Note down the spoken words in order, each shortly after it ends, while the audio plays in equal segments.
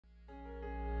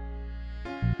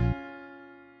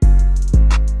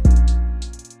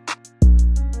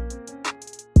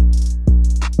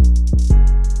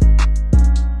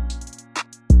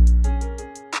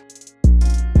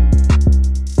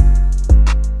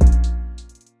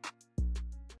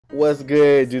What's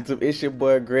good, YouTube? It's your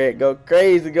boy Greg. Go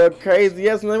crazy, go crazy.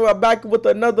 Yes, man, we're back with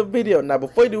another video. Now,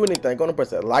 before you do anything, go to press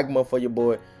that like button for your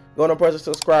boy. Go to press the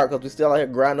subscribe because we still out here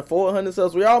grinding 400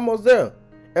 subs. We're almost there.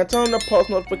 And turn on the post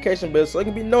notification bell so you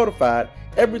can be notified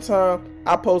every time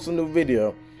I post a new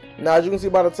video. Now, as you can see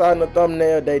by the title and the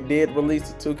thumbnail, they did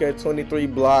release the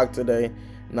 2K23 blog today.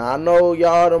 Now, I know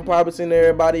y'all done probably seen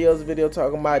everybody else's video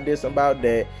talking about this and about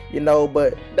that, you know,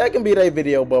 but that can be their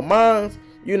video. But mine's,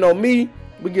 you know me,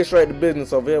 we get straight to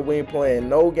business over here. We ain't playing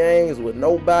no games with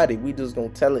nobody. We just gonna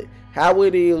tell it how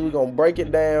it is. We gonna break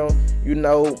it down. You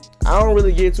know, I don't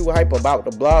really get too hype about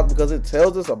the blog because it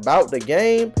tells us about the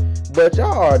game. But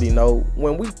y'all already know,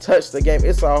 when we touch the game,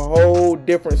 it's a whole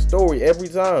different story every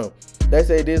time. They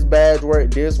say this badge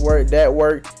work, this work, that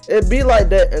work. It be like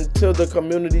that until the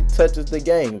community touches the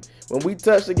game. When we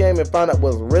touch the game and find out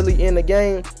what's really in the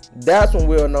game, that's when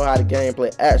we'll know how the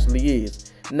gameplay actually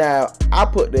is. Now, I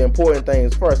put the important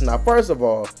things first. Now, first of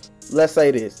all, let's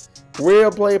say this.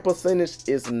 Real player percentage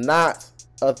is not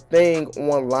a thing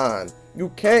online. You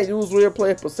can't use real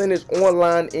player percentage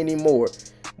online anymore.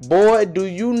 Boy, do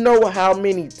you know how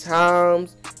many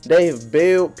times they have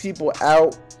bailed people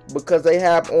out because they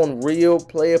have on real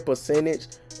player percentage?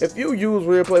 If you use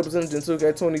real player percentage in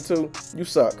 2K22, you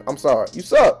suck. I'm sorry. You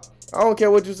suck. I don't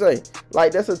care what you say.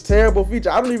 Like, that's a terrible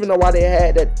feature. I don't even know why they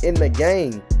had that in the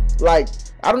game. Like,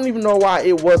 I don't even know why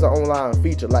it was an online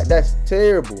feature. Like, that's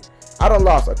terrible. I done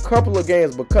lost a couple of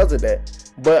games because of that.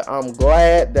 But I'm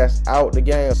glad that's out the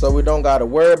game, so we don't got to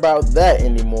worry about that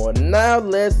anymore. Now,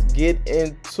 let's get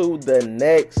into the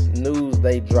next news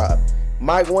they dropped.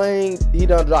 Mike Wang, he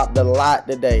done dropped a lot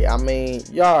today. I mean,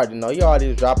 y'all already know. He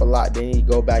already drop a lot, then he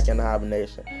go back into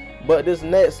hibernation. But this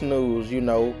next news, you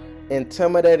know,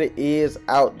 Intimidator is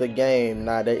out the game.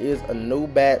 Now, there is a new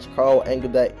batch called Angle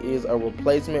that is a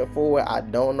replacement for it. I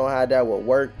don't know how that would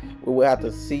work. We will have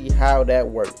to see how that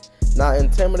works. Now,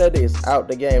 Intimidator is out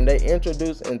the game. They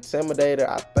introduced Intimidator,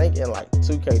 I think, in like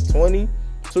 2K20.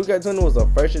 2K20 was the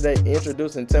first year they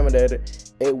introduced Intimidator.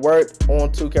 It worked on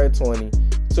 2K20.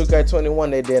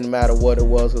 2K21, it didn't matter what it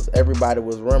was because everybody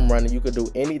was rim running. You could do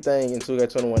anything in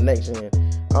 2K21 next gen.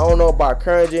 I don't know about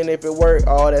current gen if it worked.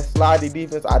 All that slidey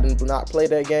defense, I did not play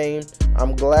that game.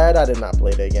 I'm glad I did not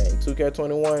play that game.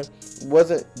 2K21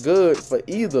 wasn't good for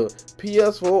either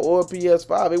PS4 or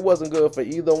PS5. It wasn't good for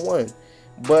either one.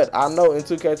 But I know in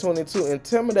 2K22,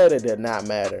 Intimidator did not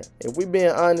matter. If we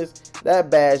being honest, that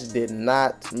badge did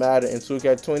not matter in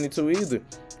 2K22 either.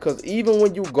 Because even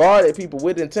when you guarded people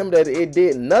with Intimidator, it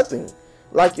did nothing.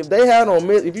 Like, if they had on,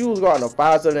 if you was guarding a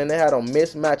 5-7 and they had on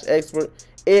mismatch expert,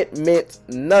 it meant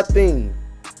nothing.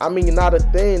 I mean, not a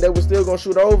thing. They were still gonna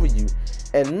shoot over you.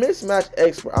 And mismatch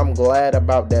expert, I'm glad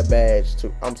about that badge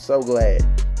too. I'm so glad.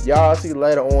 Y'all see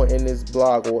later on in this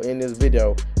blog or in this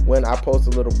video when I post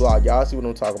a little blog. Y'all see what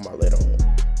I'm talking about later on.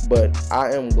 But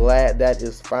I am glad that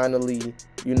is finally,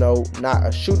 you know, not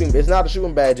a shooting. It's not a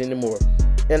shooting badge anymore.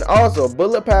 And also,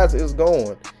 bullet pass is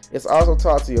gone. It's also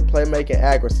taught to your playmaking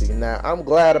accuracy. Now, I'm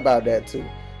glad about that too.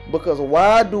 Because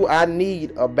why do I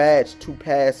need a badge to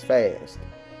pass fast?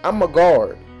 I'm a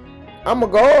guard. I'm a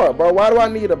guard, bro. Why do I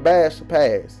need a badge to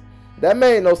pass? That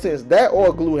made no sense. That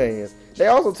or glue hands. They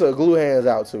also took glue hands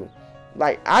out too.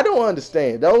 Like, I don't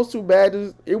understand. Those two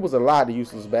badges, it was a lot of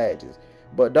useless badges.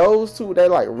 But those two, they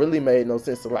like really made no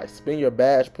sense to like spend your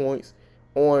badge points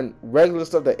on regular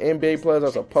stuff that NBA players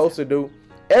are supposed to do.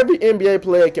 Every NBA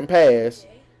player can pass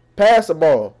the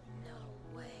ball.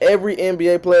 Every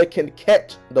NBA player can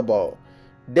catch the ball.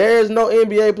 There's no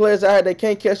NBA players out here that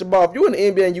can't catch the ball. If you're in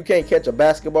the NBA and you can't catch a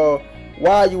basketball,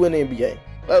 why are you in the NBA?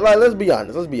 Like, let's be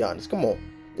honest. Let's be honest. Come on.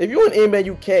 If you're in the NBA and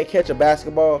you can't catch a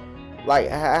basketball, like,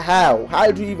 how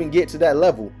did you even get to that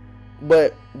level?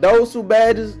 But those two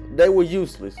badges, they were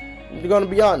useless. You're gonna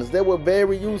be honest. They were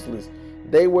very useless.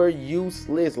 They were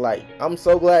useless. Like, I'm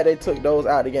so glad they took those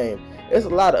out of the game. There's a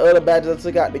lot of other badges that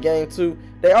took out the game too.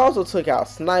 They also took out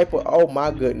Sniper. Oh my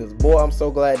goodness, boy, I'm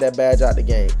so glad that badge out the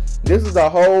game. This is the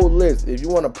whole list. If you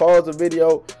want to pause the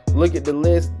video, look at the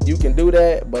list, you can do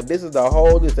that. But this is the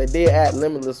whole list. They did add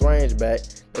Limitless Range back.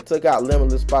 They took out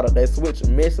Limitless Spotter. They switched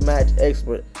Mismatch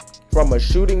Expert from a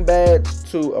shooting badge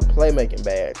to a playmaking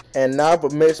badge. And now for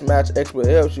Mismatch Expert,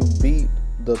 it helps you beat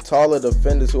the taller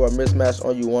defenders who are mismatched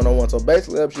on you one-on-one. So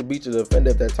basically helps you beat your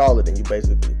defender if they're taller than you,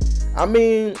 basically. I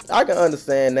mean, I can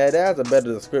understand that. That has a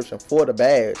better description for the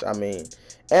badge. I mean,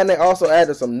 and they also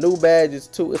added some new badges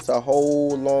too. It's a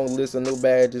whole long list of new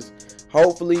badges.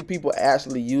 Hopefully people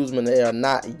actually use them and they are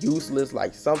not useless.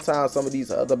 Like sometimes some of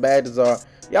these other badges are,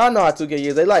 y'all know how 2K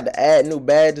is, they like to add new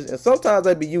badges and sometimes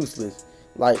they be useless.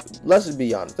 Like, let's just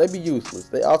be honest, they be useless.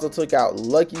 They also took out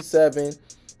Lucky 7.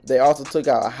 They also took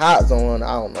out Hot Zone.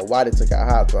 I don't know why they took out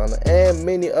Hot Zone, and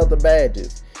many other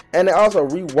badges. And they also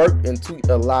reworked and tweaked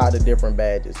a lot of different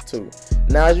badges too.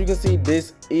 Now, as you can see,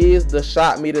 this is the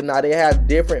shot meter. Now, they have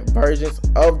different versions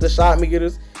of the shot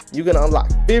meters. You can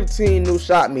unlock 15 new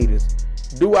shot meters.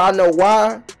 Do I know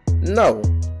why? No.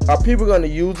 Are people going to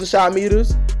use the shot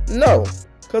meters? No.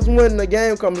 Because when the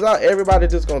game comes out, everybody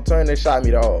just going to turn their shot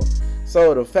meter off.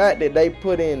 So the fact that they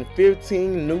put in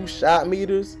 15 new shot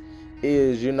meters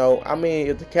is, you know, I mean,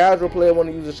 if the casual player want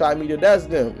to use a shot meter, that's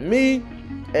them. Me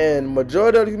and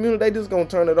majority of the community, they just gonna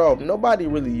turn it off. Nobody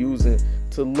really using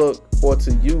to look or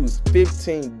to use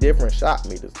 15 different shot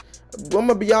meters. I'm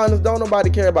gonna be honest, don't nobody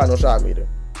care about no shot meter.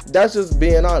 That's just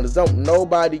being honest. Don't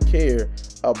nobody care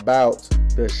about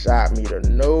the shot meter.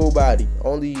 Nobody.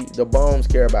 Only the bums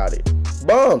care about it.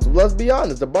 Bums, let's be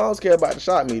honest, the bums care about the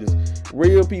shot meters.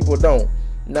 Real people don't.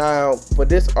 Now, for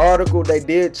this article, they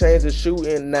did change the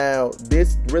shooting. Now,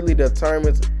 this really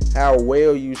determines how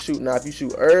well you shoot. Now, if you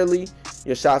shoot early,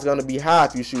 your shot's going to be high.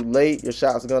 If you shoot late, your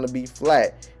shot's going to be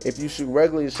flat. If you shoot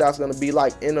regularly, your shot's going to be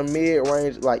like in the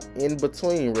mid-range, like in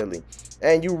between, really.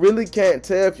 And you really can't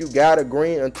tell if you got a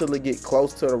green until it get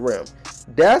close to the rim.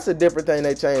 That's a different thing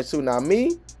they changed too. Now,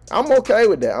 me, I'm okay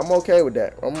with that. I'm okay with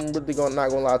that. I'm really not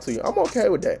going to lie to you. I'm okay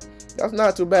with that. That's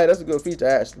not too bad. That's a good feature,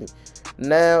 actually.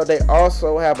 Now, they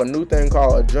also have a new thing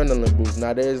called Adrenaline Boost.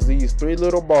 Now, there's these 3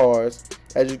 little bars,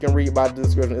 as you can read by the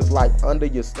description. It's like under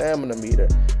your stamina meter.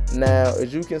 Now,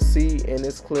 as you can see in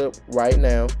this clip right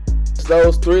now, it's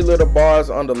those 3 little bars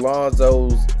under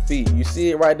Lonzo's feet. You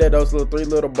see it right there, those little 3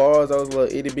 little bars, those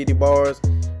little itty bitty bars.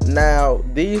 Now,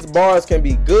 these bars can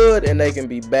be good and they can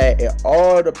be bad. It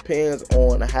all depends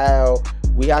on how,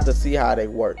 we have to see how they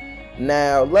work.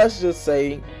 Now, let's just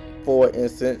say, for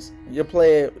instance, your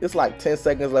player, it's like 10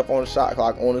 seconds left on the shot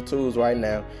clock on the tools right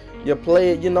now. Your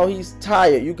player, you know, he's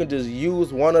tired. You can just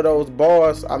use one of those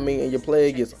bars, I mean, and your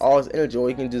player gets all his energy, or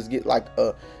you can just get like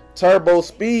a turbo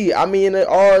speed. I mean, it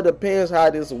all depends how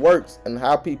this works and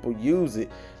how people use it.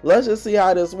 Let's just see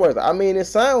how this works. I mean, it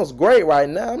sounds great right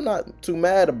now. I'm not too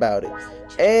mad about it.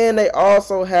 And they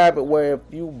also have it where if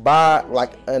you buy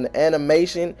like an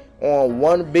animation on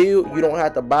one build, you don't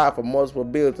have to buy it for multiple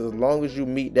builds as long as you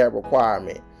meet that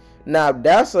requirement. Now,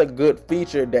 that's a good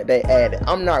feature that they added.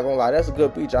 I'm not gonna lie, that's a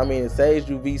good feature. I mean, it saves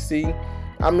you VC.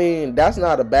 I mean, that's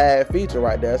not a bad feature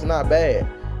right there. It's not bad.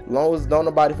 As long as don't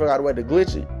nobody figure out a way to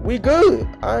glitch it, we good.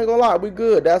 I ain't gonna lie, we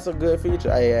good. That's a good feature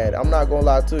they added. I'm not gonna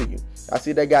lie to you. I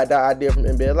see they got that idea from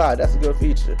NBA Live. That's a good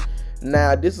feature.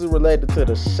 Now, this is related to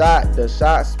the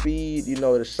shot speed, you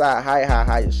know, the shot height, how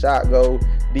high your shot go,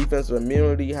 defensive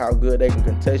immunity, how good they can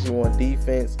contest you on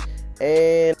defense,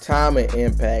 and time and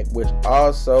impact, which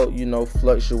also, you know,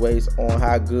 fluctuates on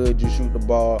how good you shoot the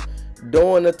ball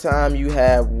during the time you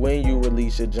have when you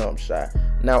release your jump shot.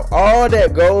 Now, all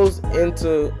that goes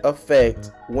into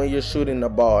effect when you're shooting the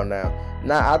ball now.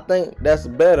 Now, I think that's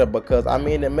better because, I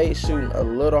mean, it makes shooting a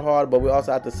little hard, but we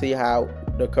also have to see how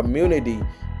the community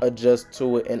adjusts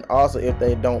to it, and also if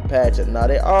they don't patch it. Now,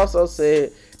 they also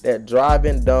said that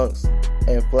driving dunks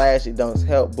and flashy dunks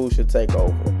help boost your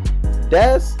takeover.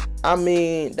 That's, I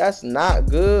mean, that's not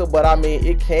good, but I mean,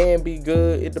 it can be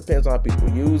good. It depends on how people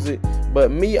use it.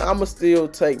 But me, I'ma still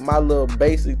take my little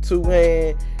basic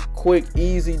 2-hand, quick,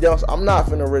 easy dunks. I'm not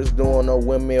finna risk doing no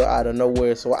windmill out of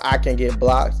nowhere so I can get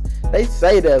blocks. They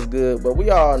say that's good, but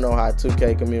we all know how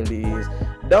 2K community is.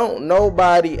 Don't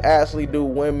nobody actually do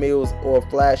windmills or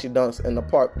flashy dunks in the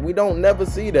park. We don't never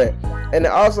see that. And they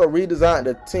also redesigned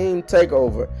the team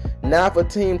takeover. Now for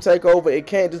team takeover, it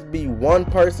can't just be one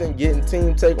person getting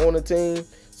team take on the team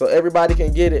so everybody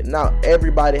can get it. Now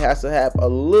everybody has to have a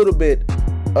little bit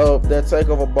of their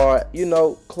takeover bar, you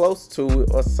know, close to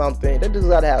it or something. They just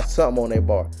gotta have something on their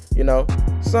bar, you know,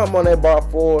 something on their bar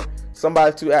for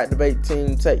somebody to activate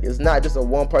team take. It's not just a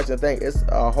one person thing, it's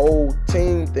a whole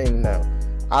team thing now.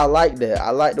 I like that. I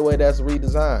like the way that's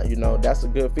redesigned. You know, that's a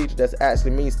good feature. That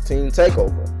actually means team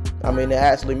takeover. I mean, it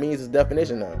actually means its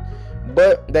definition now.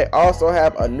 But they also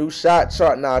have a new shot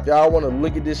chart. Now, if y'all want to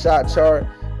look at this shot chart,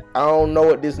 I don't know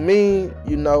what this means.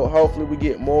 You know, hopefully we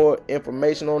get more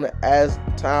information on it as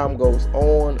time goes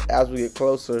on, as we get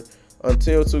closer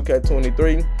until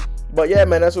 2K23. But yeah,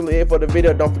 man, that's really it for the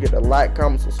video. Don't forget to like,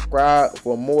 comment, subscribe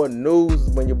for more news.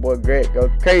 When your boy Greg go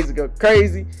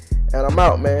crazy, and I'm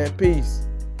out, man. Peace.